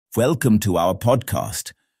Welcome to our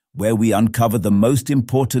podcast, where we uncover the most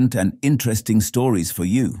important and interesting stories for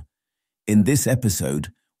you. In this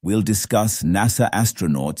episode, we'll discuss NASA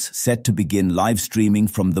astronauts set to begin live streaming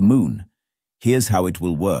from the moon. Here's how it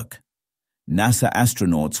will work. NASA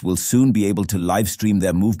astronauts will soon be able to live stream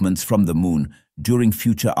their movements from the moon during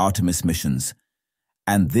future Artemis missions.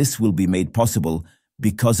 And this will be made possible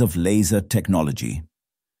because of laser technology.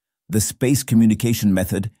 The space communication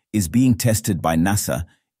method is being tested by NASA,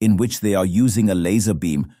 in which they are using a laser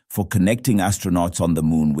beam for connecting astronauts on the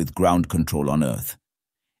moon with ground control on Earth.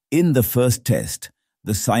 In the first test,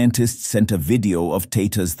 the scientists sent a video of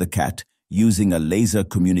Taters the cat using a laser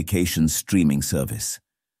communications streaming service.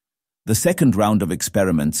 The second round of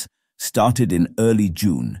experiments started in early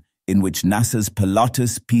June, in which NASA's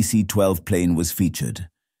Pilatus PC-12 plane was featured.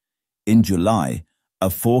 In July, a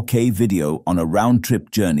 4K video on a round-trip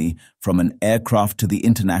journey from an aircraft to the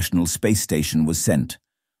International Space Station was sent.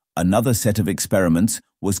 Another set of experiments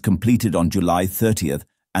was completed on July 30th,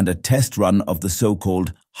 and a test run of the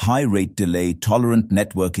so-called high-rate delay-tolerant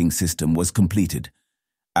networking system was completed,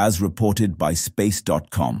 as reported by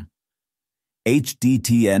Space.com.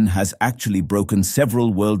 HDTN has actually broken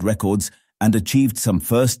several world records and achieved some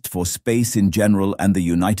firsts for space in general and the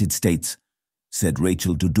United States, said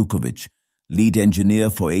Rachel Dudukovic, lead engineer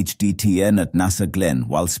for HDTN at NASA Glenn,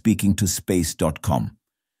 while speaking to Space.com.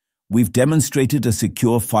 We've demonstrated a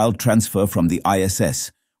secure file transfer from the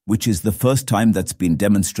ISS, which is the first time that's been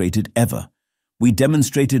demonstrated ever. We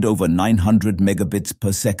demonstrated over 900 megabits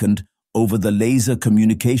per second over the laser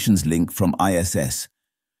communications link from ISS,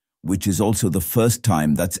 which is also the first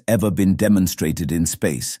time that's ever been demonstrated in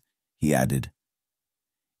space, he added.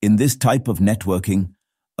 In this type of networking,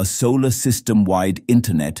 a solar system-wide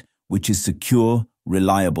internet, which is secure,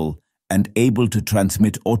 reliable, and able to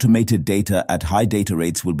transmit automated data at high data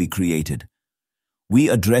rates, will be created. We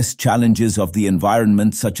address challenges of the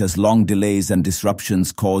environment such as long delays and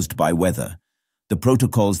disruptions caused by weather. The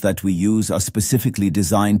protocols that we use are specifically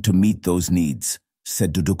designed to meet those needs,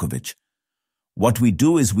 said Dudukovic. What we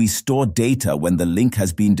do is we store data when the link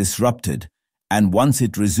has been disrupted, and once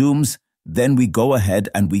it resumes, then we go ahead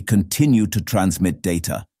and we continue to transmit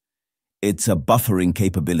data. It's a buffering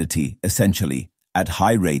capability, essentially, at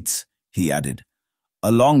high rates, he added.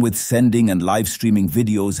 Along with sending and live streaming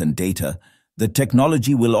videos and data, the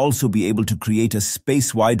technology will also be able to create a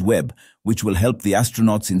space-wide web which will help the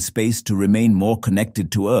astronauts in space to remain more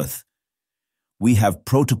connected to Earth. We have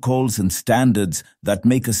protocols and standards that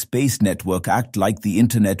make a space network act like the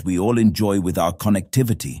internet we all enjoy with our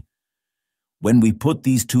connectivity. When we put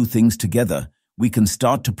these two things together, we can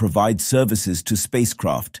start to provide services to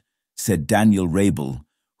spacecraft, said Daniel Rabel,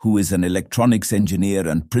 who is an electronics engineer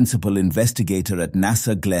and principal investigator at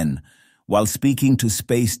NASA Glenn, while speaking to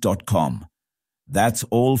Space.com. That's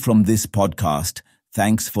all from this podcast.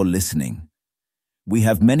 Thanks for listening. We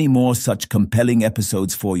have many more such compelling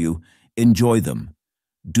episodes for you. Enjoy them.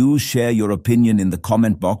 Do share your opinion in the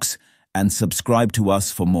comment box and subscribe to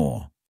us for more.